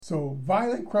So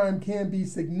violent crime can be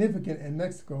significant in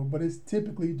Mexico, but is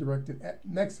typically directed at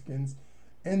Mexicans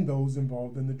and those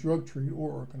involved in the drug trade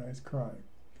or organized crime.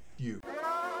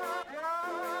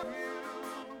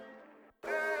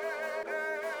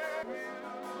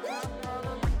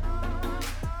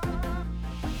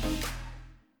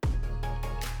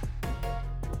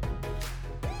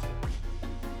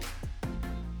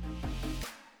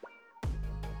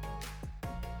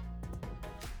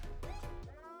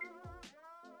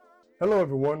 Hello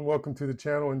everyone, welcome to the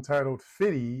channel entitled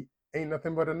Fitty Ain't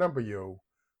Nothing But a Number Yo,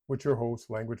 with your host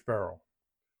Language Barrel.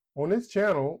 On this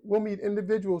channel, we'll meet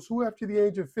individuals who after the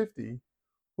age of 50,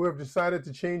 who have decided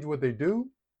to change what they do,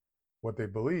 what they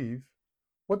believe,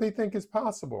 what they think is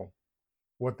possible,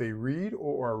 what they read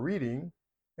or are reading,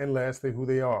 and lastly, who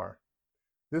they are.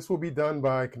 This will be done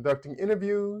by conducting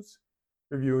interviews,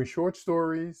 reviewing short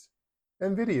stories,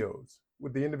 and videos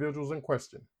with the individuals in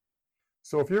question.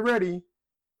 So if you're ready,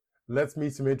 let's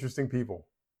meet some interesting people.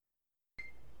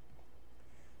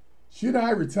 Should I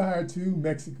retire to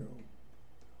Mexico?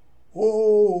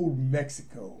 Oh,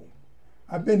 Mexico.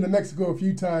 I've been to Mexico a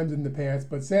few times in the past,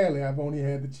 but sadly I've only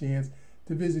had the chance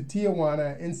to visit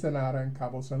Tijuana, Ensenada, and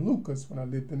Cabo San Lucas when I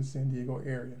lived in the San Diego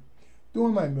area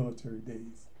during my military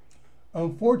days.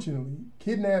 Unfortunately,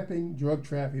 kidnapping, drug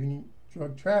trafficking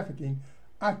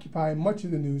occupy much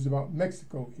of the news about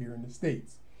Mexico here in the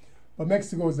States. But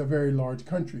Mexico is a very large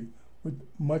country with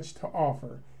much to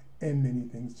offer and many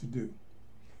things to do.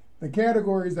 The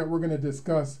categories that we're going to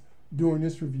discuss during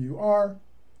this review are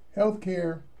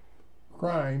healthcare,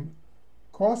 crime,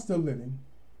 cost of living,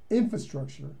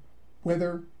 infrastructure,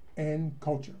 weather, and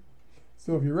culture.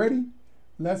 So if you're ready,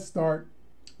 let's start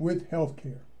with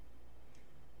healthcare.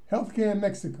 Healthcare in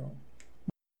Mexico.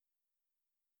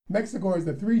 Mexico has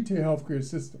a three-tier healthcare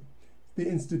system. The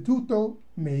Instituto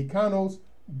Mexicanos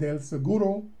del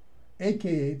Seguro,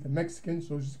 aka the Mexican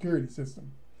Social Security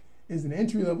System, is an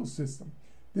entry-level system.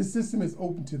 This system is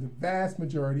open to the vast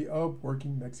majority of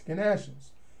working Mexican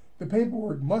nationals. The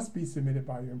paperwork must be submitted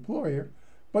by your employer,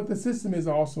 but the system is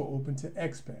also open to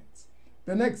expats.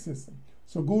 The next system,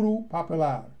 Seguro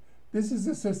Popular. This is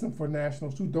a system for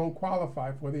nationals who don't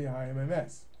qualify for the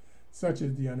IMMS, such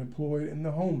as the unemployed and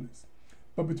the homeless.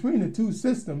 But between the two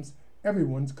systems,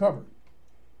 everyone's covered.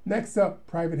 Next up,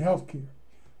 private healthcare.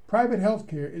 Private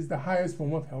healthcare is the highest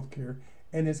form of healthcare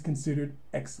and is considered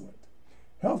excellent.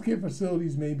 Healthcare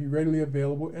facilities may be readily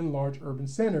available in large urban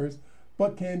centers,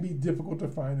 but can be difficult to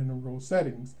find in rural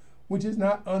settings, which is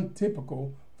not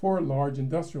untypical for large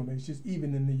industrial nations,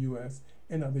 even in the US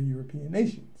and other European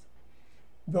nations.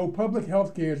 Though public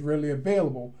healthcare is readily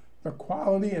available, the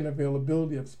quality and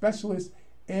availability of specialists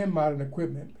and modern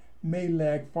equipment may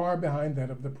lag far behind that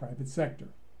of the private sector.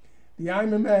 The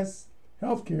IMMS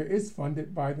healthcare is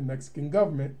funded by the Mexican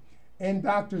government, and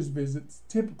doctor's visits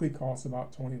typically cost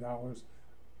about $20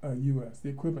 US, the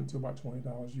equivalent to about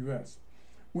 $20 US,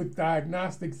 with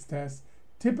diagnostics tests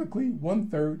typically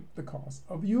 1/3 the cost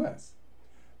of the US.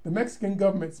 The Mexican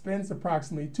government spends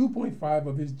approximately 2.5%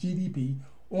 of its GDP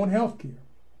on healthcare.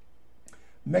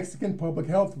 Mexican public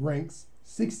health ranks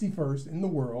 61st in the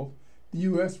world. The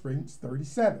US ranks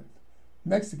 37th.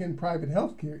 Mexican private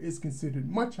healthcare is considered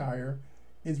much higher,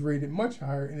 is rated much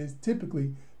higher, and is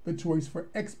typically the choice for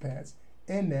expats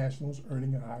and nationals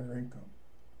earning a higher income.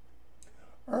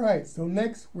 All right, so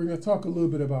next we're going to talk a little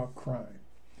bit about crime.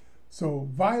 So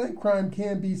violent crime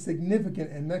can be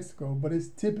significant in Mexico, but is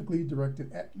typically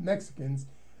directed at Mexicans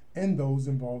and those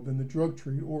involved in the drug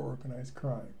trade or organized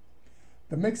crime.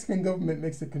 The Mexican government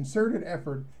makes a concerted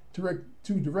effort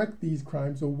to direct these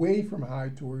crimes away from high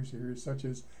tourist areas such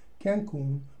as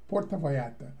Cancun, Puerto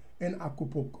Vallarta, and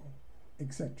Acapulco,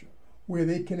 etc., where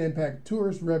they can impact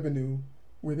tourist revenue.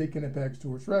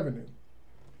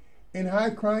 In high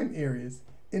crime areas,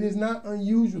 it is not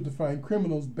unusual to find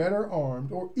criminals better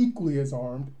armed or equally as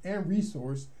armed and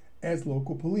resourced as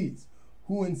local police,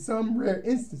 who in some rare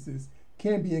instances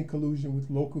can be in collusion with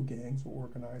local gangs or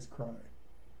organized crime.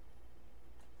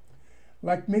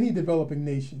 Like many developing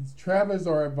nations, travelers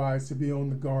are advised to be on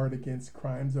the guard against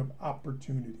crimes of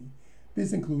opportunity.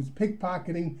 This includes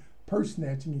pickpocketing, purse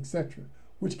snatching, etc.,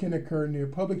 which can occur near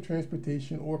public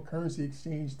transportation or currency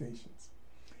exchange stations.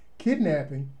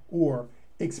 Kidnapping or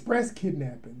express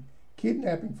kidnapping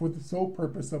for the sole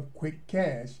purpose of quick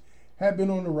cash, have been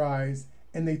on the rise,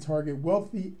 and they target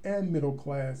wealthy and middle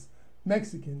class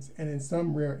Mexicans and in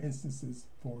some rare instances,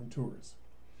 foreign tourists.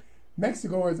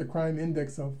 Mexico has a crime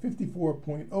index of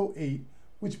 54.08,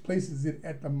 which places it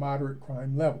at the moderate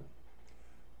crime level.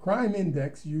 Crime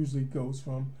index usually goes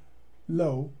from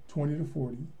low 20 to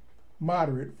 40,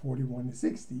 moderate 41 to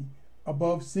 60,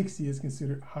 above 60 is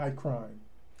considered high crime.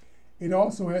 It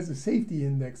also has a safety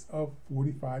index of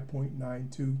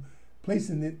 45.92,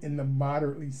 placing it in the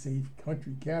moderately safe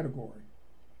country category.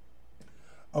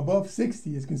 Above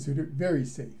 60 is considered very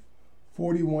safe.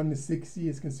 41 to 60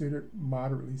 is considered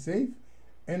moderately safe,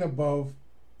 and above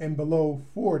and below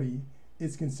 40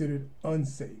 is considered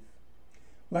unsafe.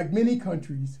 Like many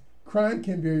countries, crime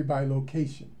can vary by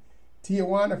location.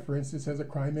 Tijuana, for instance, has a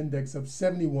crime index of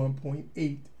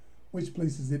 71.8, which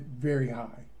places it very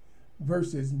high,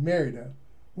 versus Merida,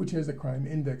 which has a crime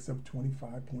index of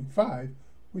 25.5,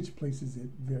 which places it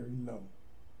very low.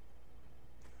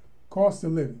 Cost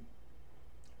of living.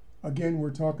 Again,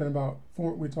 we're talking about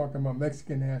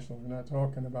Mexican nationals. We're not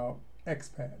talking about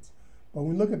expats. But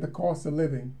when we look at the cost of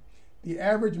living, the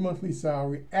average monthly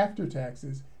salary after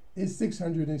taxes is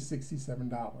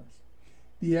 $667.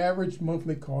 The average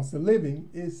monthly cost of living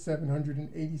is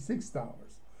 $786.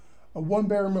 A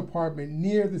one-bedroom apartment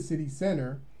near the city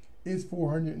center is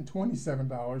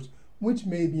 $427, which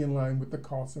may be in line with the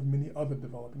cost of many other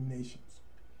developing nations.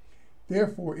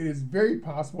 Therefore, it is very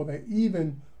possible that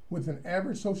even with an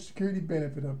average Social Security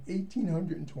benefit of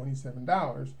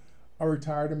 $1,827, a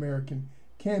retired American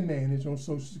can manage on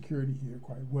Social Security here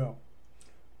quite well.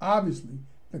 Obviously,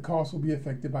 the cost will be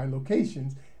affected by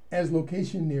locations, as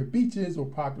location near beaches or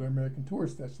popular American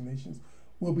tourist destinations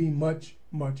will be much,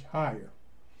 much higher.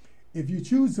 If you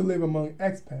choose to live among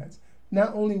expats,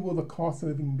 not only will the cost of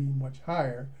living be much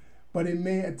higher, but it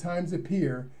may at times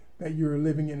appear that you're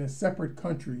living in a separate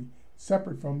country,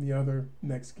 separate from the other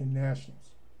Mexican nationals.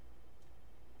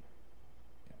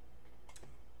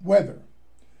 Weather.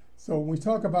 So when we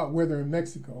talk about weather in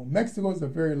Mexico, Mexico is a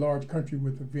very large country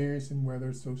with a variance in weather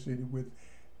associated with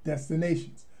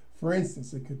destinations. For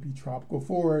instance, it could be tropical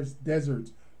forests,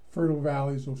 deserts, fertile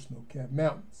valleys, or snow-capped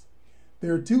mountains.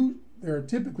 There are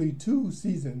typically two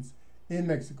seasons in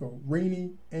Mexico,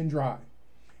 rainy and dry.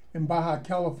 In Baja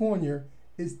California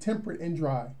is temperate and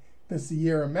dry. The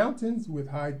Sierra Mountains with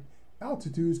high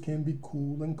altitudes can be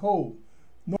cool and cold.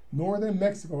 Northern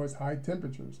Mexico has high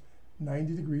temperatures,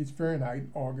 90 degrees Fahrenheit,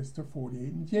 August to 48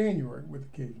 in January, with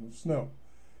occasional snow.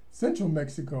 Central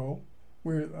Mexico,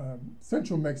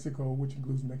 which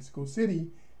includes Mexico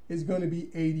City, is going to be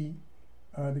 80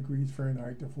 degrees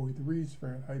Fahrenheit to 40 degrees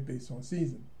Fahrenheit based on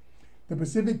season. The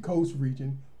Pacific Coast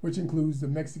region, which includes the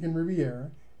Mexican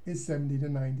Riviera, is 70 to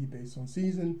 90 based on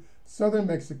season. Southern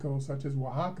Mexico, such as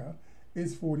Oaxaca,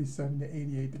 is 47 to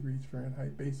 88 degrees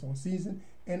Fahrenheit based on season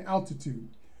and altitude.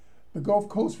 The Gulf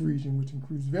Coast region, which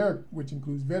includes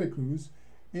Veracruz,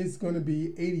 is going to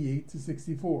be 88 to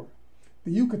 64.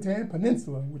 The Yucatan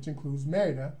Peninsula, which includes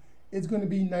Merida, is going to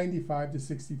be 95 to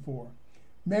 64.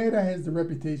 Merida has the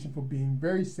reputation for being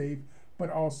very safe, but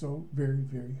also very,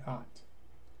 very hot.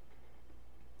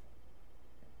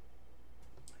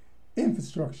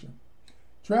 Infrastructure.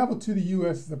 Travel to the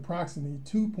U.S. is approximately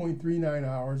 2.39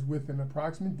 hours with an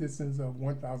approximate distance of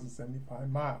 1,075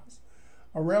 miles.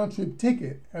 A round-trip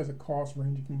ticket has a cost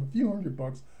ranging from a few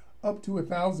 $100 up to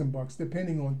 $1,000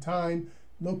 depending on time,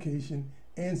 location,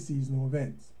 and seasonal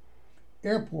events.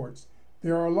 Airports.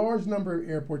 There are a large number of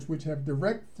airports which have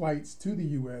direct flights to the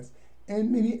U.S.,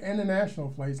 and many international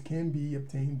flights can be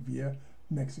obtained via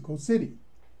Mexico City.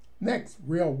 Next,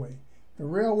 railway. The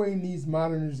railway needs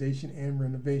modernization and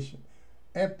renovation.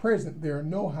 At present, there are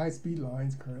no high-speed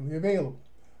lines currently available.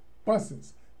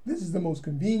 Buses. This is the most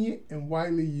convenient and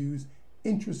widely used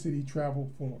intracity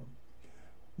travel form.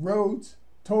 Roads.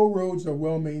 Toll roads are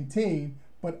well maintained,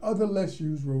 but other less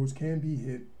used roads can be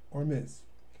hit or miss.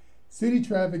 City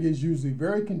traffic is usually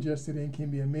very congested and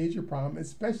can be a major problem,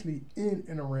 especially in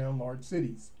and around large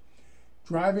cities.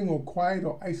 Driving on quiet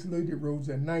or isolated roads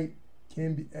at nights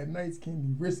can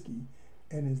be risky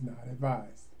and is not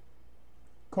advised.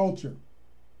 Culture.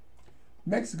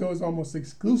 Mexico is almost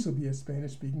exclusively a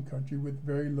Spanish-speaking country with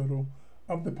very little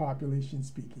of the population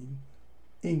speaking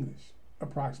English,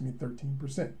 approximately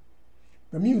 13%.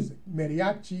 The music,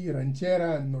 mariachi,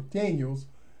 ranchera, and norteños,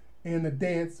 and the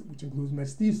dance, which includes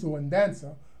mestizo and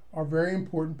danza, are very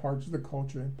important parts of the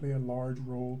culture and play a large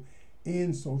role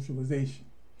in socialization.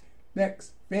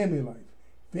 Next, family life.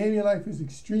 Family life is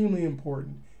extremely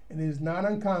important, and it is not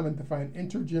uncommon to find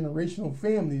intergenerational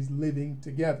families living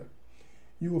together.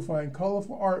 You will find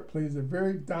colorful art plays a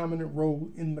very dominant role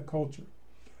in the culture.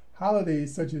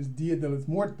 Holidays such as Dia de los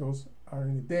Muertos,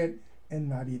 Honoring the Dead, and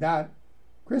Navidad,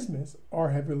 Christmas, are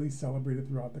heavily celebrated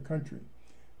throughout the country.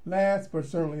 Last but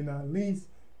certainly not least,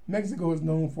 Mexico is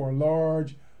known for a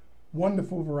large,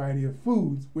 wonderful variety of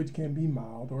foods which can be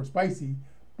mild or spicy,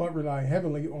 but rely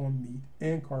heavily on meat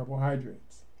and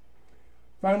carbohydrates.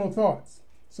 Final thoughts.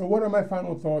 So what are my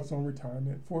final thoughts on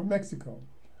retirement for Mexico?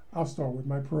 I'll start with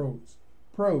my pros.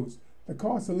 Pros. The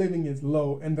cost of living is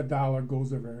low and the dollar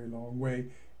goes a very long way,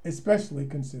 especially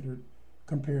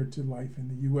compared to life in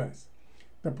the U.S.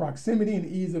 The proximity and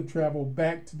ease of travel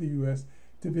back to the U.S.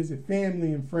 to visit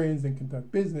family and friends and conduct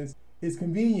business is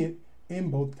convenient in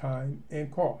both time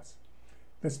and cost.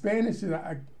 The Spanish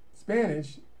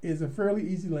is a fairly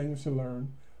easy language to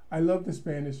learn. I love the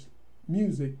Spanish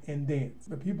music and dance.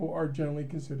 The people are generally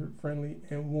considered friendly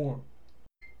and warm.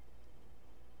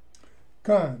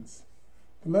 Cons.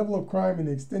 The level of crime and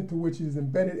the extent to which it is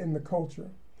embedded in the culture.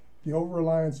 The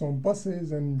over-reliance on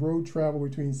buses and road travel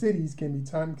between cities can be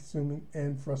time-consuming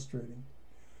and frustrating.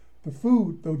 The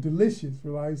food, though delicious,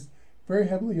 relies very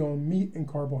heavily on meat and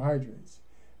carbohydrates,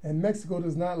 and Mexico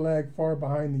does not lag far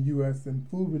behind the U.S. in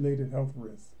food-related health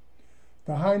risks.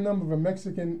 The high number of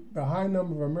American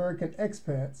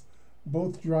expats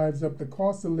both drives up the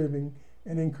cost of living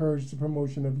and encourage the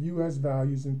promotion of U.S.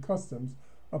 values and customs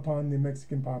upon the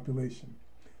Mexican population.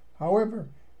 However,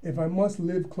 if I must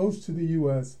live close to the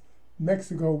U.S.,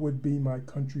 Mexico would be my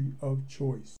country of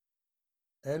choice.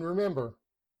 And remember,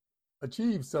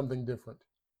 achieve something different,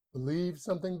 believe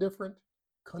something different,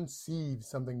 conceive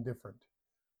something different,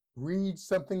 read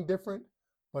something different,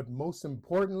 but most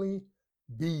importantly,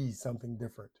 be something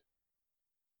different.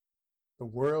 The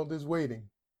world is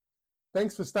waiting.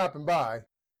 Thanks for stopping by,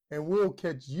 and we'll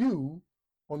catch you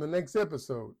on the next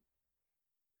episode.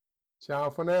 Ciao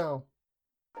for now.